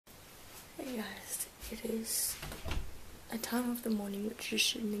Hey guys, it is a time of the morning which just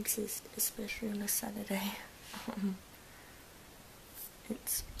shouldn't exist, especially on a Saturday.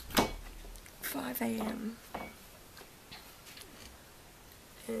 It's 5 AM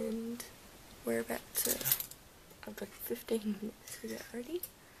and we're about to have like 15 minutes to get ready,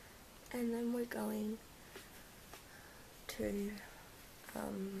 and then we're going to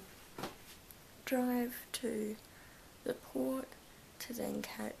drive to the port to then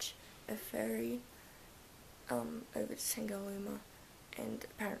catch a ferry over to Tangalooma, and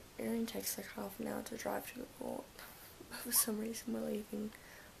apparently it only takes like half an hour to drive to the port, but for some reason we're leaving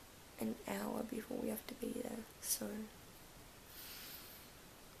an hour before we have to be there, so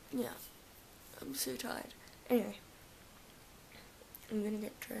yeah, I'm so tired. Anyway, I'm gonna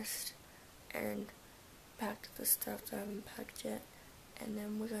get dressed and pack the stuff that I haven't packed yet, and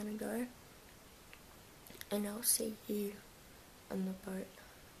then we're gonna go, and I'll see you on the boat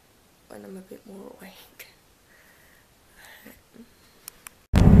when I'm a bit more awake.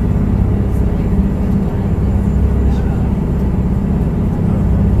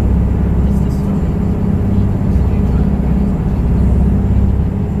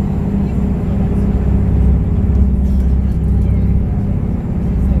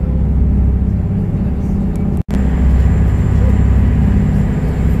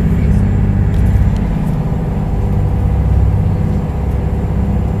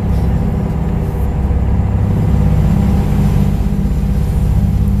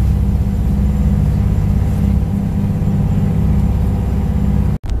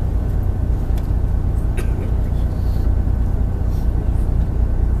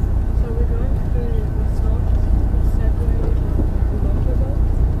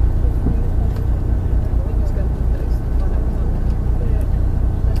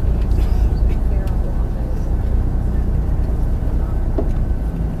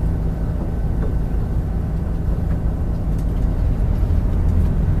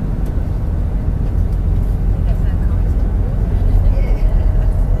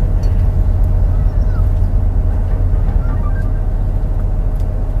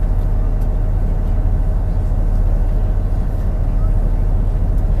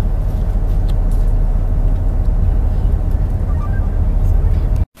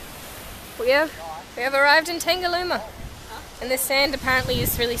 We have arrived in Tangalooma, and the sand apparently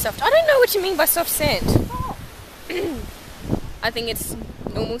is really soft. I don't know what you mean by soft sand. I think it's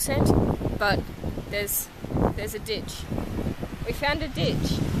normal sand, but there's a ditch. We found a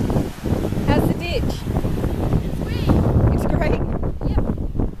ditch. How's the ditch? It's great. It's great? Yep.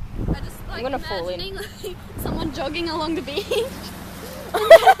 I just like I'm gonna fall in. like someone jogging along the beach.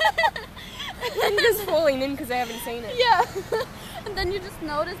 I'm just falling in because I haven't seen it. Yeah. And then you just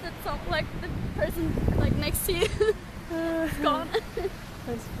notice that some, like, the person like next to you is gone.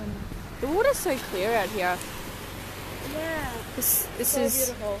 That's funny. The water's so clear out here. Yeah. This So is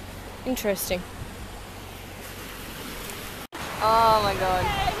beautiful. interesting. Oh my god.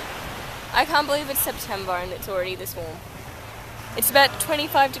 I can't believe it's September and it's already this warm. It's about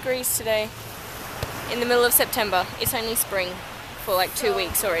 25 degrees today in the middle of September. It's only spring for like 2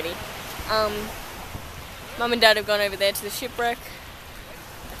 weeks already. Mum and Dad have gone over there to the shipwreck.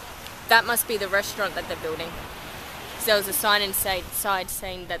 That must be the restaurant that they're building. So there was a sign inside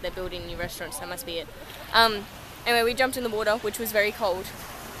saying that they're building new restaurants, so that must be it. Anyway, we jumped in the water, which was very cold,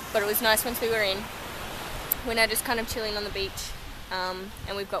 but it was nice once we were in. We're now just kind of chilling on the beach,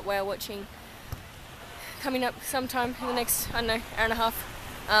 and we've got whale watching coming up sometime in the next, I don't know, hour and a half.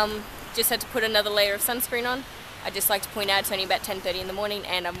 Just had to put another layer of sunscreen on. I'd just like to point out it's only about 10:30 in the morning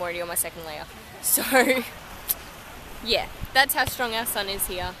and I'm already on my second layer. So, yeah, that's how strong our sun is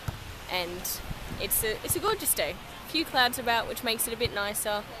here, and it's a gorgeous day. A few clouds about, which makes it a bit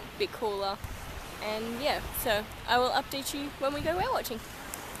nicer, a bit cooler, and yeah, so I will update you when we go whale watching.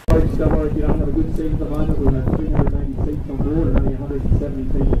 Don't worry if you don't have a good seat at the moment. We have 380 seats on board and only 170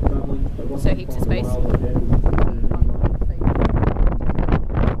 people travelling. So heaps of space.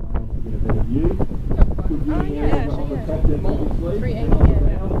 Oh yeah, actually, yeah. 380,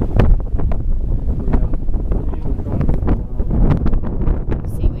 yeah.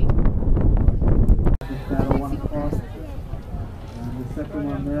 Seaweed. The second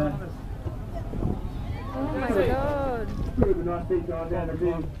one there. Oh my god. Pretty nice big guy down the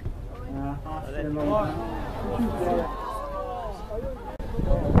big.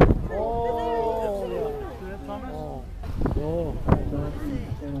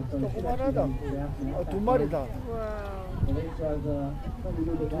 조그만하다. 두 마리다. Wow.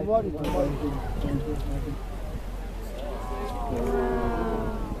 두 마리. Wow.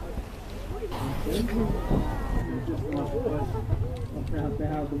 just like close off the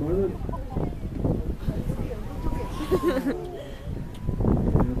house at the moment.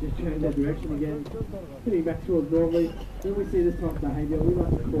 Just turn that direction again, heading back towards Norway. When we see this type of behaviour, we like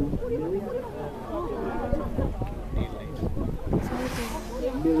to call milling.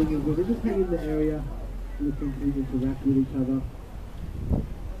 Milling is where they just hang in the area, looking to interact with each other.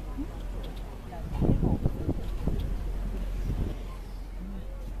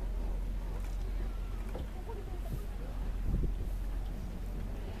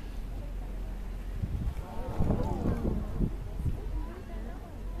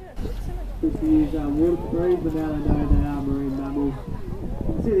 Used to use water sprays, but now they know they are marine mammals.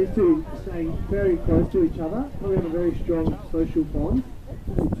 You can see these two staying very close to each other, probably have a very strong social bond.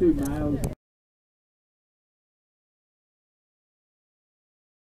 The two males.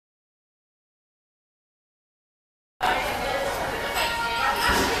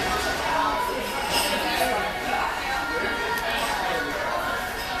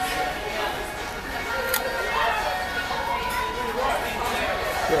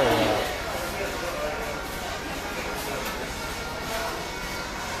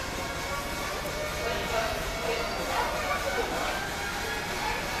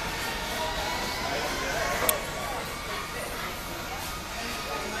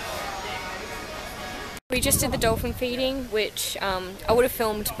 We just did the dolphin feeding, which I would have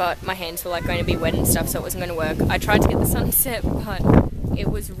filmed, but my hands were like going to be wet and stuff, so it wasn't going to work. I tried to get the sunset, but it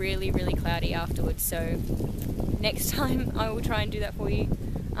was really, really cloudy afterwards, so next time I will try and do that for you.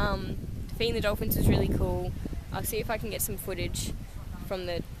 Feeding the dolphins was really cool. I'll see if I can get some footage from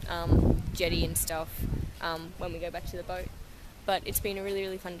the jetty and stuff when we go back to the boat. But it's been a really,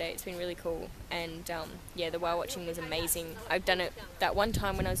 really fun day. It's been really cool, and yeah, the whale watching was amazing. I've done it that one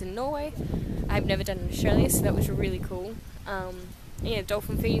time when I was in Norway. I've never done it in Australia, so that was really cool. Yeah,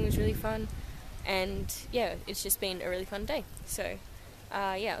 dolphin feeding was really fun, and yeah, it's just been a really fun day. So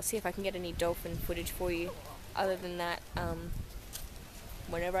yeah, I'll see if I can get any dolphin footage for you. Other than that,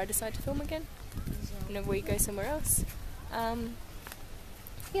 whenever I decide to film again, whenever we go somewhere else,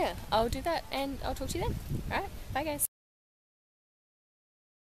 yeah, I'll do that, and I'll talk to you then. Alright, bye guys.